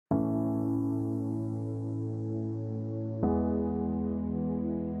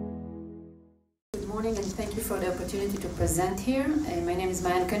morning and thank you for the opportunity to present here. My name is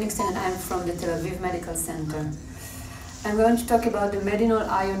Maayan Konigstein and I'm from the Tel Aviv Medical Center. I'm going to talk about the Medinol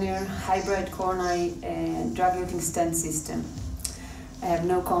IoNIR hybrid coronary drug-eluting stent system. I have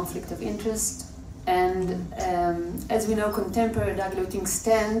no conflict of interest, and as we know, contemporary drug-eluting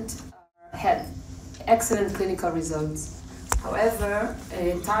stent had excellent clinical results. However,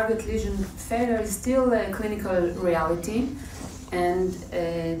 target lesion failure is still a clinical reality, and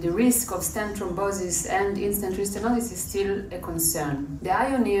the risk of stent thrombosis and instant restenosis is still a concern. The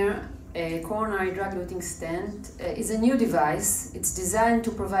IoNIR coronary drug-eluting stent is a new device. It's designed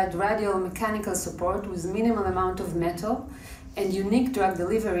to provide radial mechanical support with minimal amount of metal and unique drug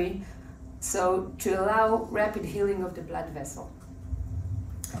delivery, so to allow rapid healing of the blood vessel.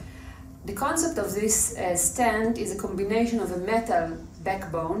 The concept of this stent is a combination of a metal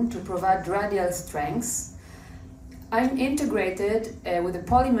backbone to provide radial strength. I'm integrated with a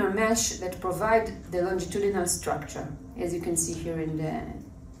polymer mesh that provides the longitudinal structure, as you can see here in the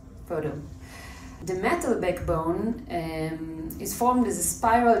photo. The metal backbone is formed as a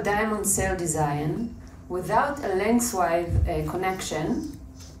spiral diamond cell design without a lengthwise connection,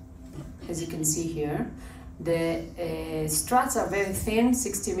 as you can see here. The struts are very thin,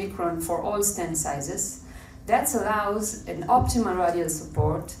 60 micron for all stent sizes. That allows an optimal radial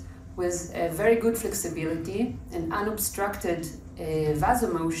support with very good flexibility and unobstructed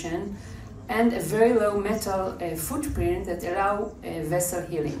vasomotion and a very low metal footprint that allow vessel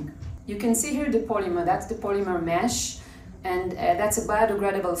healing. You can see here the polymer, that's the polymer mesh, and that's a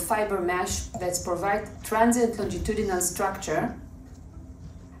biodegradable fiber mesh that provides transient longitudinal structure,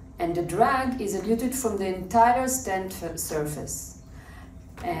 and the drug is eluted from the entire stent surface.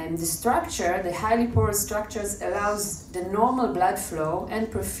 And the structure, the highly porous structures, allows the normal blood flow and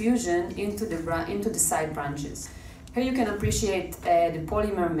perfusion into the side branches. Here you can appreciate the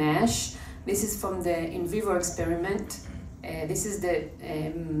polymer mesh. This is from the in vivo experiment. This is the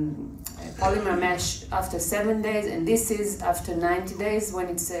polymer mesh after 7 days, and this is after 90 days when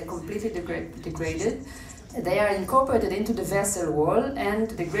it's completely degraded. They are incorporated into the vessel wall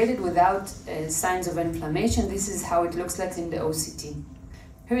and degraded without signs of inflammation. This is how it looks like in the OCT.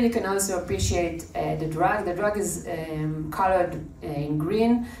 Here you can also appreciate the drug. The drug is colored in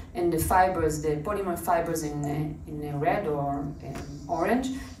green, and the fibers, the polymer fibers in red or orange.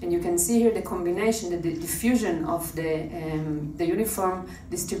 And you can see here the combination, the diffusion of the uniform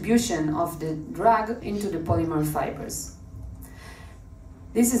distribution of the drug into the polymer fibers.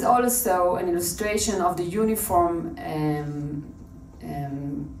 This is also an illustration of the uniform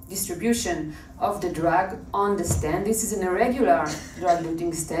distribution of the drug on the stent. This is an irregular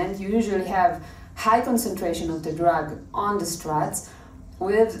drug-eluting stent. You usually have high concentration of the drug on the struts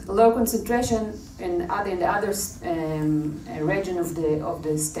with low concentration in the other region of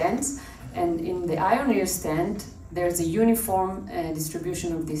the stents. And in the IoNIR stent, there's a uniform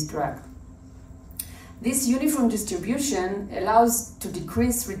distribution of this drug. This uniform distribution allows to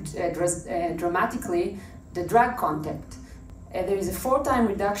decrease dramatically the drug contact. There is a 4-time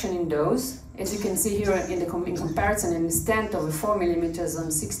reduction in dose. As you can see here in comparison in the stent of 4 millimeters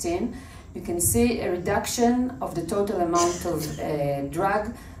on 16, you can see a reduction of the total amount of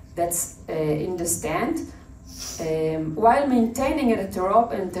drug that's in the stent, while maintaining at a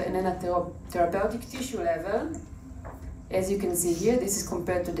therapeutic tissue level. As you can see here, this is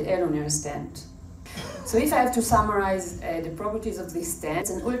compared to the IoNIR stent. So if I have to summarize the properties of this stent, it's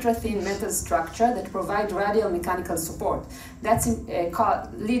an ultra-thin metal structure that provides radial mechanical support. That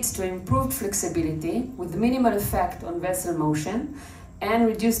leads to improved flexibility with minimal effect on vessel motion and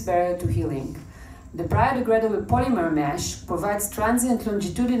reduced barrier to healing. The biodegradable polymer mesh provides transient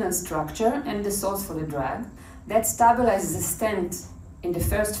longitudinal structure and the source for the drug that stabilizes the stent in the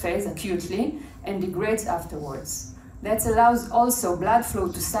first phase acutely and degrades afterwards. That allows also blood flow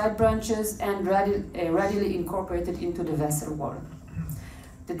to side branches and radially incorporated into the vessel wall.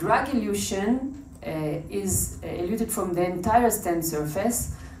 The drug elution is eluted from the entire stent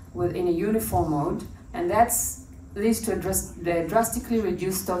surface in a uniform mode, and that leads to a drastically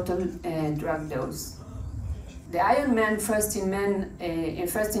reduced total drug dose. The IronMan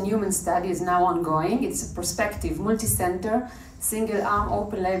first-in-human study is now ongoing. It's a prospective, multi-center, single-arm,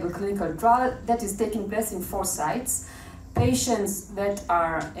 open-label clinical trial that is taking place in 4 sites. Patients that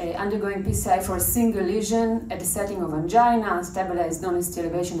are undergoing PCI for a single lesion at the setting of angina, stabilized non-ST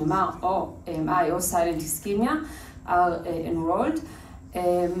elevation or AMI or silent ischemia are enrolled.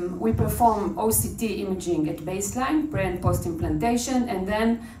 We perform OCT imaging at baseline, pre and post implantation, and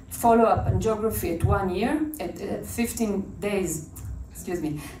then follow-up angiography at 1 year, at 15 days,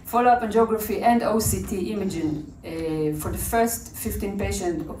 follow-up angiography and OCT imaging for the first 15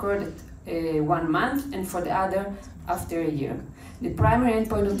 patients occurred 1 month, and for the other after a year. The primary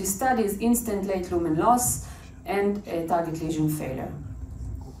endpoint of this study is instant late lumen loss and target lesion failure.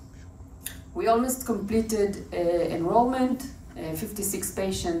 We almost completed enrollment. 56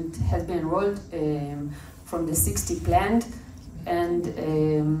 patients have been enrolled from the 60 planned,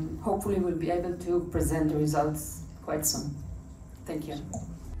 and hopefully we'll be able to present the results quite soon. Thank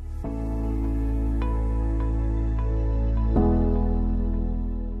you.